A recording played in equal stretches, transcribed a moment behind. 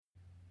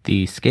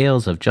The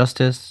Scales of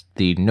Justice,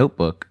 the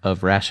Notebook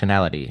of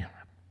Rationality.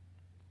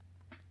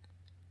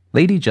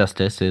 Lady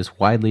Justice is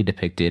widely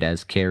depicted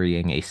as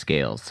carrying a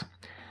scales.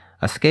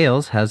 A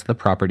scales has the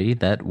property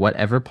that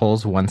whatever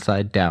pulls one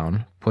side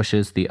down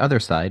pushes the other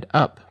side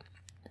up.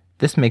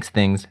 This makes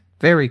things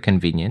very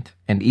convenient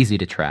and easy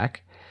to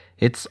track.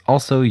 It's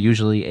also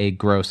usually a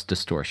gross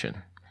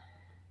distortion.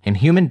 In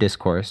human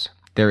discourse,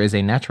 there is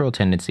a natural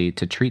tendency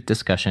to treat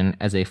discussion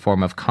as a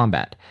form of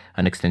combat,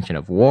 an extension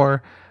of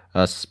war,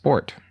 a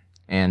sport.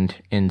 And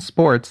in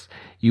sports,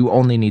 you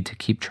only need to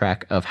keep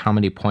track of how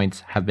many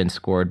points have been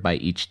scored by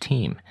each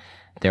team.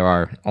 There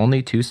are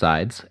only two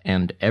sides,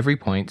 and every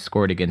point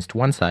scored against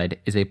one side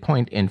is a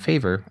point in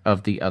favor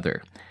of the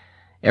other.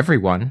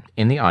 Everyone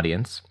in the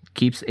audience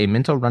keeps a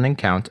mental running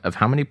count of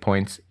how many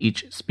points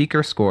each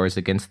speaker scores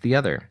against the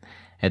other.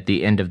 At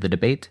the end of the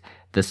debate,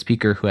 the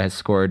speaker who has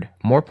scored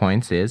more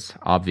points is,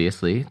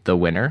 obviously, the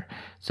winner,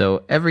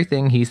 so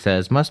everything he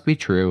says must be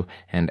true,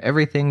 and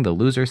everything the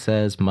loser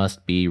says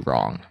must be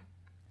wrong.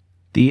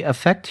 The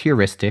effect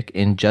heuristic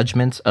in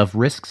judgments of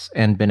risks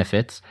and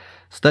benefits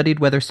studied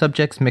whether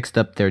subjects mixed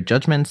up their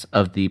judgments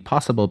of the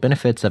possible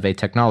benefits of a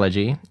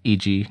technology,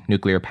 e.g.,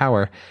 nuclear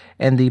power,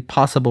 and the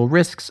possible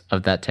risks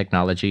of that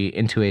technology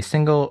into a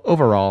single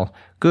overall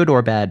good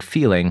or bad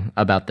feeling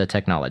about the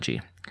technology.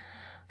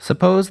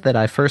 Suppose that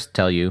I first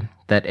tell you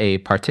that a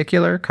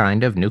particular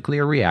kind of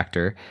nuclear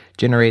reactor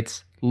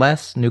generates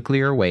less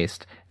nuclear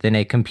waste than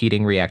a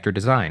competing reactor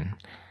design.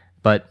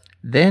 But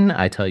then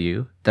I tell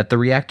you that the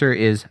reactor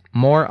is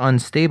more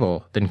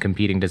unstable than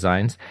competing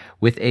designs,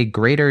 with a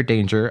greater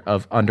danger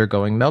of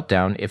undergoing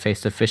meltdown if a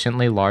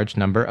sufficiently large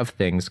number of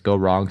things go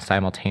wrong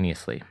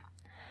simultaneously.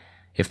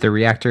 If the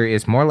reactor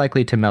is more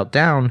likely to melt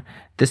down,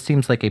 this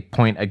seems like a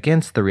point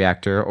against the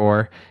reactor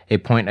or a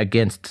point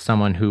against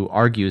someone who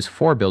argues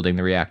for building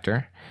the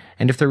reactor.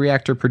 And if the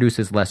reactor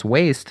produces less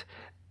waste,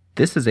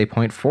 this is a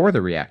point for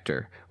the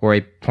reactor or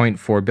a point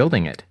for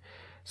building it.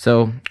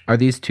 So, are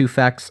these two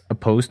facts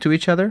opposed to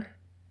each other?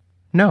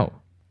 No.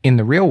 In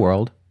the real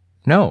world,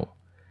 no.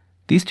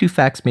 These two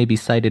facts may be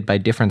cited by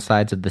different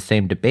sides of the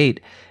same debate,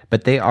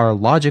 but they are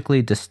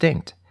logically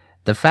distinct.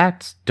 The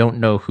facts don't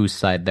know whose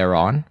side they're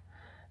on.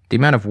 The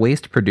amount of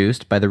waste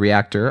produced by the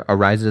reactor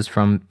arises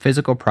from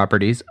physical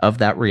properties of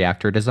that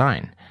reactor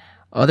design.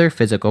 Other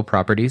physical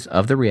properties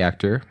of the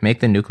reactor make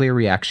the nuclear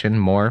reaction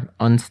more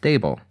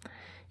unstable.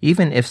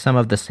 Even if some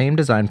of the same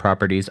design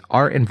properties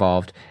are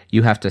involved,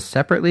 you have to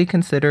separately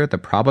consider the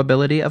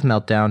probability of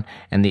meltdown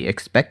and the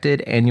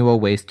expected annual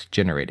waste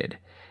generated.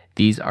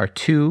 These are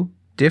two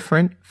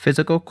different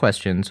physical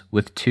questions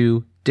with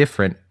two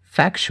different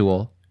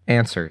factual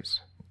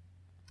answers.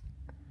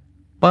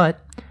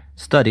 But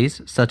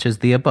studies such as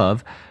the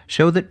above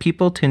show that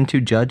people tend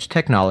to judge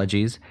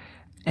technologies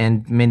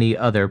and many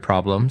other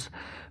problems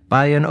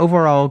by an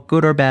overall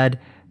good or bad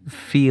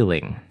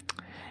feeling.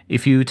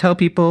 If you tell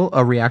people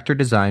a reactor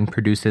design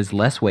produces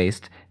less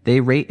waste,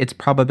 they rate its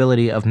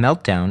probability of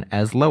meltdown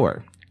as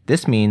lower.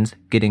 This means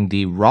getting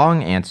the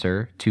wrong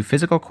answer to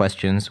physical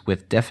questions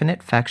with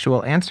definite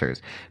factual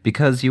answers,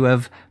 because you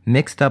have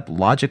mixed up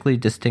logically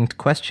distinct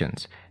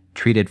questions,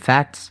 treated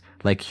facts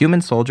like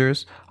human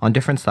soldiers on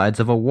different sides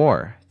of a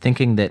war,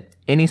 thinking that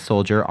any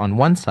soldier on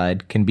one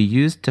side can be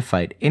used to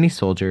fight any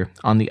soldier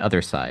on the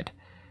other side.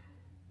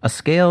 A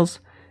scales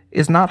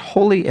is not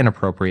wholly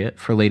inappropriate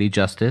for Lady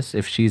Justice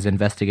if she's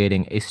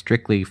investigating a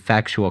strictly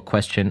factual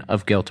question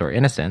of guilt or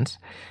innocence.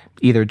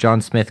 Either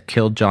John Smith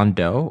killed John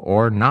Doe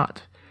or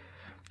not.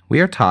 We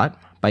are taught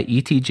by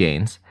E.T.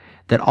 Jaynes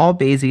that all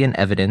Bayesian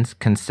evidence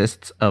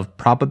consists of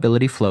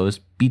probability flows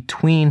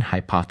between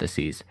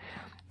hypotheses.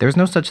 There's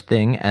no such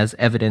thing as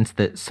evidence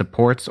that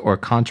supports or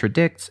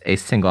contradicts a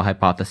single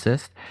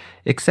hypothesis,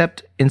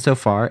 except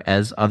insofar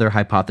as other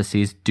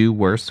hypotheses do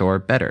worse or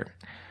better.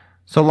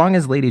 So long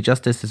as Lady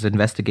Justice is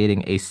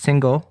investigating a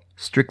single,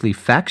 strictly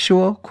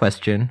factual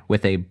question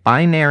with a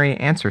binary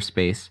answer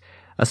space,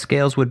 a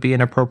scales would be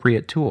an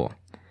appropriate tool.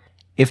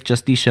 If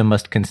Justitia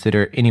must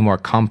consider any more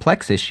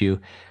complex issue,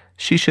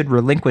 she should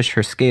relinquish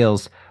her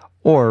scales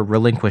or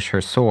relinquish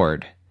her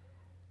sword.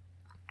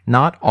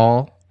 Not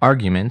all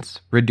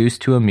arguments reduce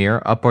to a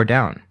mere up or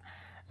down.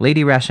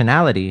 Lady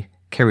Rationality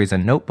carries a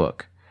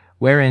notebook,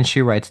 wherein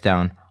she writes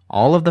down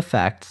all of the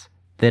facts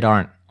that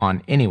aren't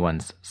on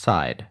anyone's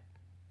side.